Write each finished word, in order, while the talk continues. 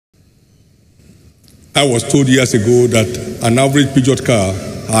I was told years ago that an average Peugeot car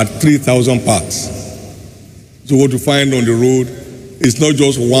had 3,000 parts. So what you find on the road is not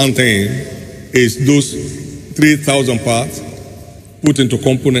just one thing, it's those 3,000 parts put into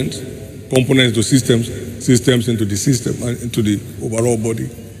components into systems into the system, into the overall body,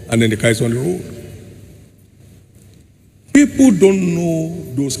 and then the car is on the road. People don't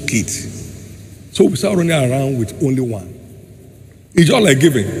know those kits. So we start running around with only one. It's just like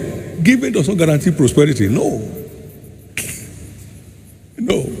giving. Giving does not guarantee prosperity. No.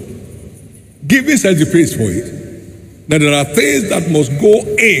 No. Giving sets the pace for it. Now there are things that must go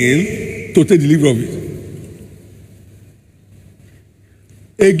in to take delivery of it.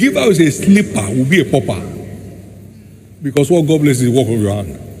 A giver who is a sleeper will be a pauper. Because what God blesses is the work of your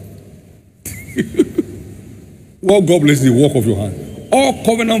hand. What God blesses is the work of your hand. All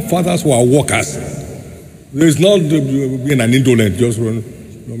covenant fathers who are workers. There is not being an indolent, just run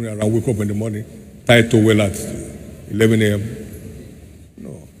around, wake up in the morning, tie towel at 11 a.m.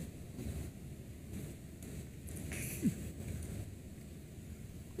 No.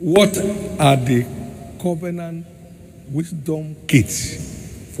 What are the covenant wisdom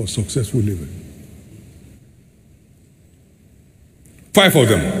kits for successful living? 5 of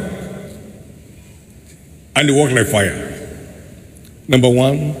them. And they work like fire. Number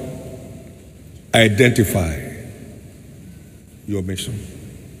 1, identify your mission.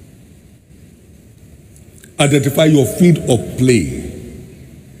 Identify your field of play.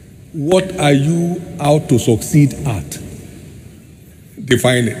 What are you out to succeed at?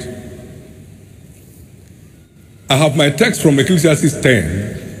 Define it. I have my text from Ecclesiastes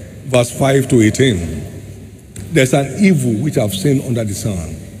 10, verse 5 to 18. There's an evil which I've seen under the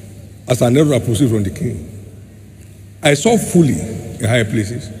sun, as an error proceeds from the king. I saw fully in high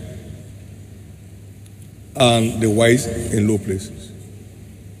places, and the wise in low places.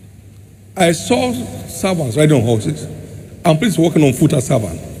 I saw servants riding on horses, and priests walking on foot as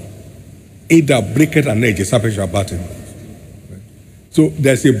servants. Either breaketh an edge, a serpent shall bite him. So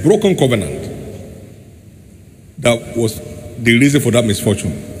there's a broken covenant that was the reason for that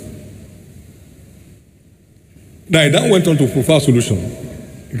misfortune. Now I then went on to prefer solution.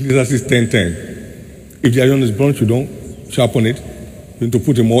 Ecclesiastes 10:10. If the iron is blunt, you don't sharpen it. You need to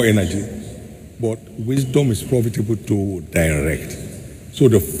put in more energy. But wisdom is profitable to direct. So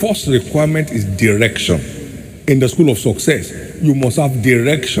the first requirement is direction. In the school of success, you must have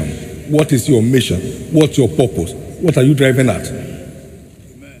direction. What is your mission? What's your purpose? What are you driving at?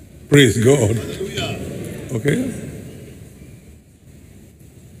 Amen. Praise God. Okay?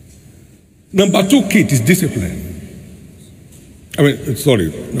 Number 2 kit is discipline.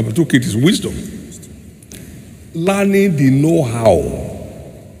 Number 2 kit is wisdom. Learning the know-how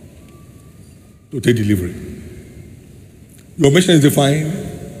to take delivery. Your mission is defined,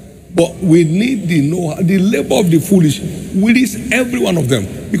 but we need the know-how. The labor of the foolish wearies every one of them,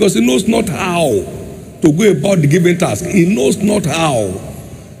 because he knows not how to go about the given task. He knows not how.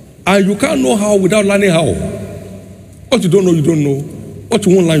 And you can't know how without learning how. What you don't know, you don't know. What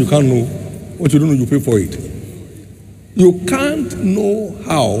you won't learn, you can't know. What you don't know, you pay for it. You can't know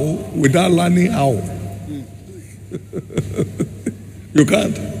how without learning how. You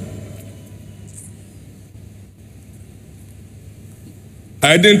can't.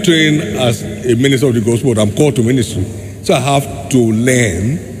 I didn't train as a minister of the gospel, but I'm called to ministry. So I have to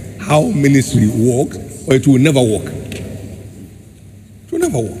learn how ministry works, or it will never work. It will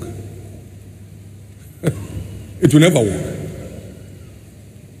never work. It will never work.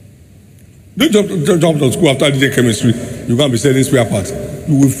 Don't jump to school after the chemistry. You're going to be selling spare parts.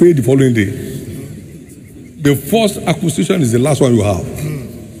 You will fail the following day. The first acquisition is the last one you have.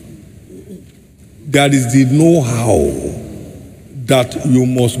 That is the know-how that you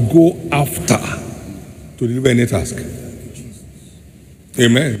must go after to deliver any task.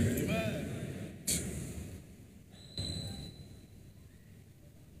 Amen.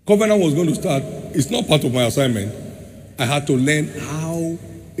 Covenant was going to start. It's not part of my assignment. I had to learn how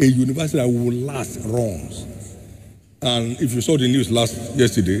a university that will last runs. And if you saw the news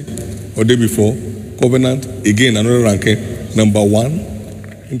yesterday or day before, Covenant, again, another ranking, number 1,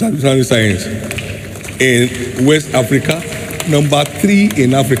 international science in West Africa, number 3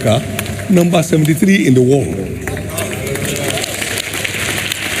 in Africa, number 73 in the world.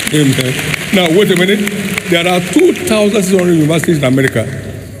 Amen. Now, wait a minute. There are 2,600 universities in America.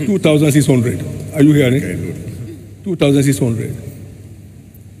 2,600. Are you hearing? 2,600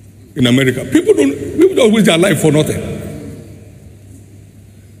 in America. People don't waste their life for nothing.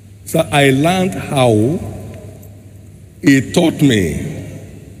 So I learned how. He taught me.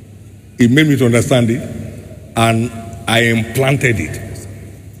 He made me to understand it, and I implanted it.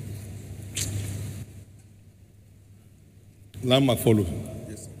 Landmark follows.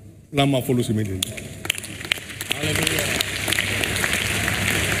 Yes, sir. Landmark follows immediately. Hallelujah.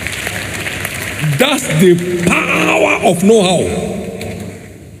 That's the power of know-how.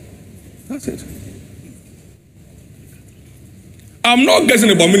 That's it. I'm not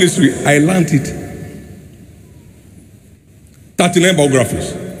guessing about ministry. I learned it. 39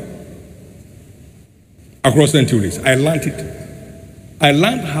 biographies across centuries. I learned it. I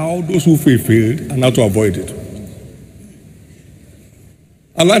learned how those who failed and how to avoid it.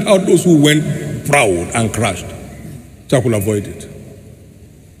 I learned how those who went proud and crashed, so I could avoid it.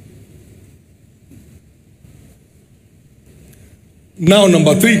 Now,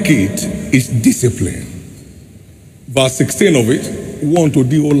 number 3 key is discipline. Verse 16 of it, want to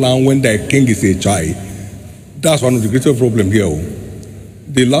the whole land when thy king is a child. That's one of the greatest problems here.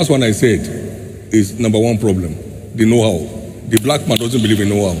 The last one I said is number 1 problem, the know-how. The black man doesn't believe in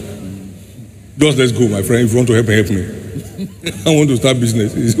know-how. Just let's go, my friend. If you want to help me. I want to start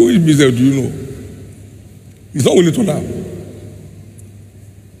business. Which business do you know? He's not willing to learn.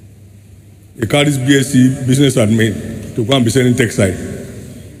 He carries BSc, business admin, to go and be selling textile.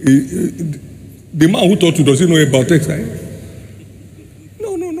 The man who taught you, does he know about textile?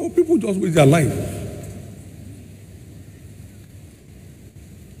 No. People just waste their life.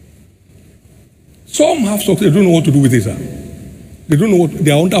 Some have success, they don't know what to do with it. They don't know what,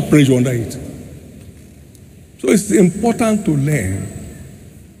 they are under pressure under it. So it's important to learn.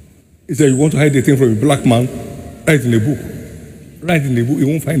 He said, you want to hide the thing from a black man, write in the book. Write in the book, you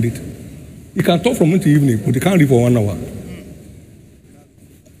won't find it. You can talk from morning to evening, but you can't read for 1 hour.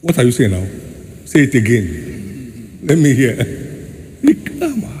 What are you saying now? Say it again. Let me hear.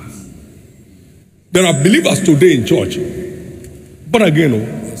 There are believers today in church, but again,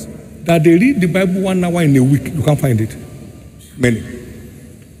 that they read the Bible 1 hour in a week, you can't find it. Many.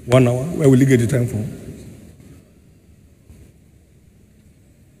 1 hour, where will you get the time from?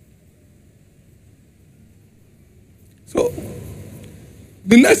 So,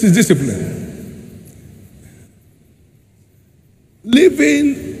 the next is discipline.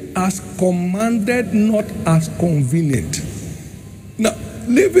 Living as commanded, not as convenient. Now,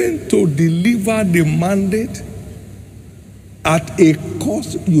 living to deliver the mandate at a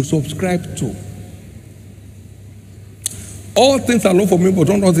cost you subscribe to. All things are lawful for me, but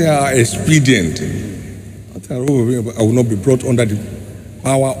not they are expedient. I will not be brought under the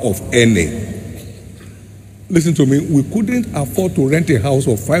power of any. Listen to me, we couldn't afford to rent a house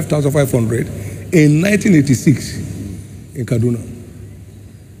of 5,500 in 1986 in Kaduna.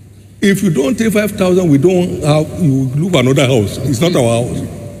 If you don't take 5,000, we don't have, you look another house. It's not our house.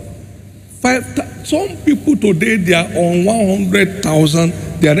 Some people today, they are on 100,000.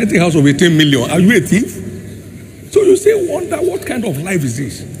 They are renting a house of 18 million. Are you a thief? So you say, wonder, what kind of life is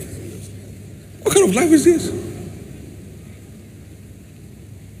this? What kind of life is this?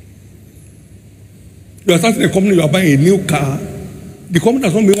 You are starting a company, you are buying a new car. The company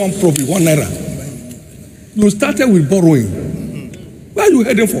does not make one profit, 1 naira. You started with borrowing. Where are you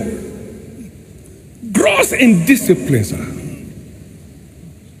heading for? Gross indiscipline, sir.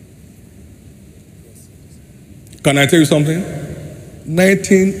 Can I tell you something?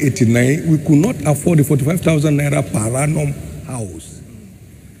 1989, we could not afford the 45,000 naira per annum house.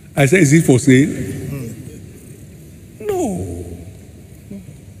 I said, is it for sale? No.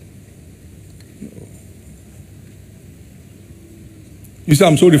 You say,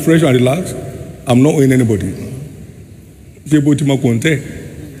 I'm so refreshed and relaxed. I'm not owing anybody.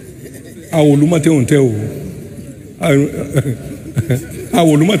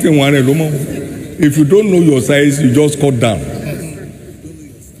 If you don't know your size, you just cut down.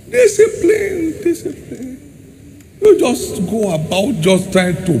 Discipline. You just go about just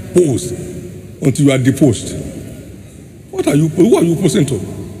trying to pose until you are deposed. Who are you posing to?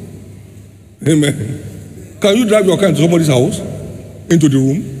 Amen. Can you drive your car into somebody's house? Into the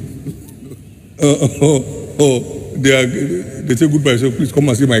room? They say goodbye. So please come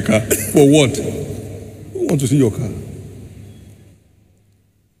and see my car. For what? Who want to see your car?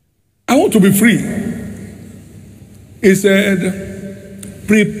 I want to be free. He said,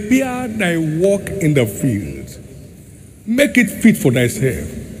 prepare thy work in the field. Make it fit for thyself.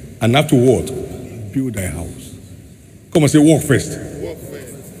 And afterward, build thy house. Come and say, work first. Work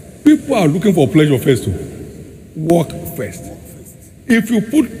first. People are looking for pleasure first too. Work first. If you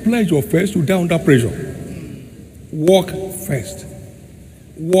put pleasure first, you die under pressure. Work first.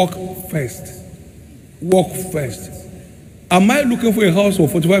 Work first. Work first. Am I looking for a house for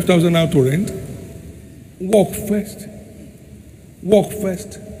 45,000 out to rent? Work first. Work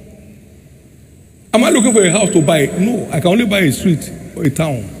first. Am I looking for a house to buy? No, I can only buy a street or a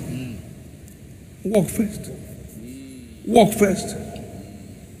town. Work first. Work first.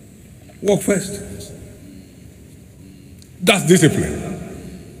 Work first. That's discipline.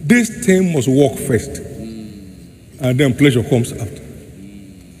 This thing must work first. And then pleasure comes after.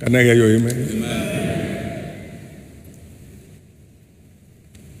 Can I hear your amen? Amen.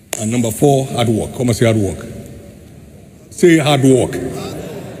 And number 4, hard work. Come and say hard work. Say hard work.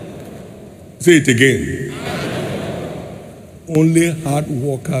 Say it again. Only hard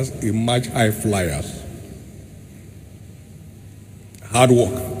workers emerge high flyers. Hard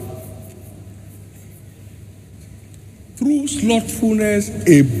work. Through slothfulness,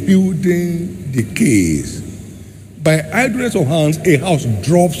 a building decays. By idleness of hands, a house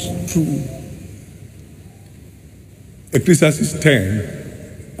drops through. Ecclesiastes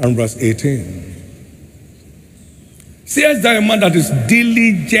 10 and verse 18. Seest thou a man that is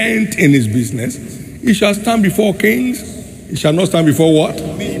diligent in his business? He shall stand before kings. He shall not stand before what?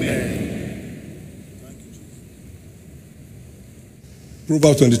 Amen.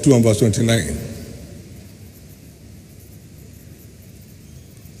 Proverbs 22 and verse 29.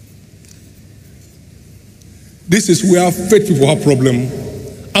 This is where faith people have problem.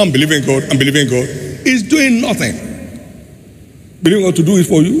 I'm believing God. He's doing nothing. Believing God to do it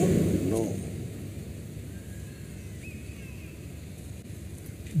for you? No.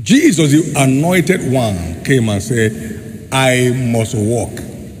 Jesus, the anointed one, came and said, I must walk.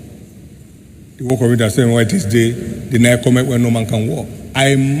 The walk of it that saying, it is day, the night cometh when no man can walk.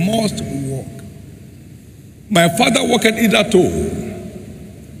 I must walk. My Father walketh hitherto.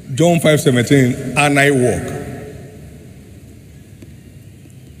 John 5:17, and I walk.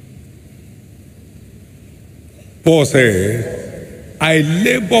 Paul said, I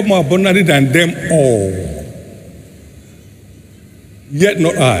labor more abundantly than them all. Yet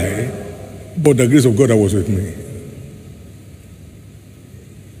not I, but the grace of God that was with me.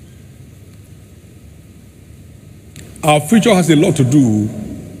 Our future has a lot to do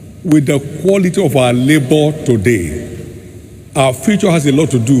with the quality of our labor today. Our future has a lot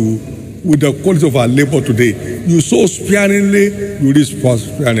to do with the quality of our labor today. You sow sparingly, you reap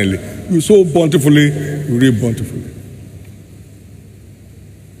sparingly. You sow bountifully, you reap bountifully.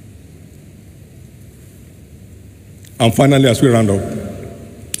 And finally, as we round up,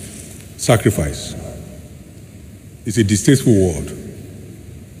 sacrifice. It's a distasteful word.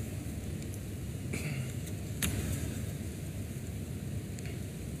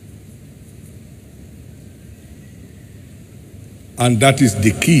 And that is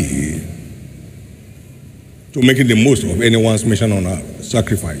the key to making the most of anyone's mission on earth,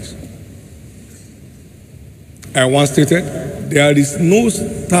 sacrifice. I once stated, there is no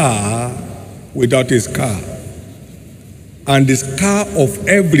star without a scar. And the scar of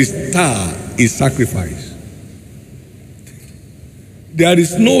every star is sacrifice. There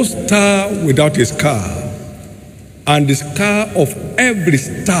is no star without a scar. And the scar of every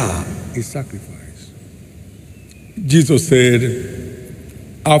star is sacrifice. Jesus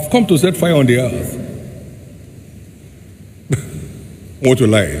said, I've come to set fire on the earth. What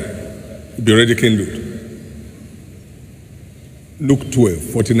will I? Be already kindled. Luke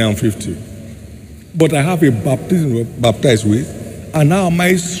 12:49-50. But I have a baptism baptized with, and now am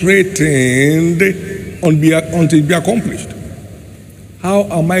I straightened until it be accomplished. How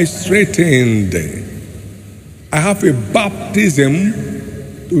am I straightened? I have a baptism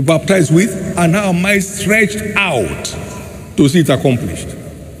to be baptized with, and now am I stretched out to see it accomplished.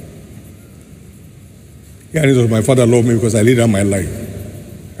 Yeah, it was my Father loved me because I laid down my life.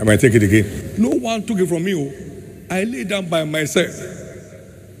 I might take it again. No one took it from me. I laid down by myself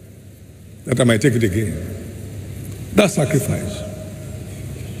that I might take it again. That's sacrifice.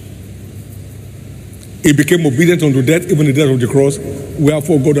 He became obedient unto death, even the death of the cross.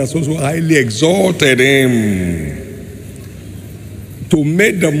 Wherefore God has also highly exalted him to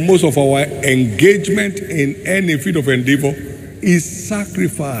make the most of our engagement in any field of endeavor is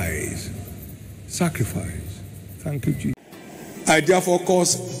sacrifice. Sacrifice. Thank you, Jesus. I therefore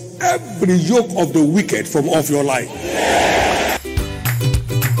cause every yoke of the wicked from off your life.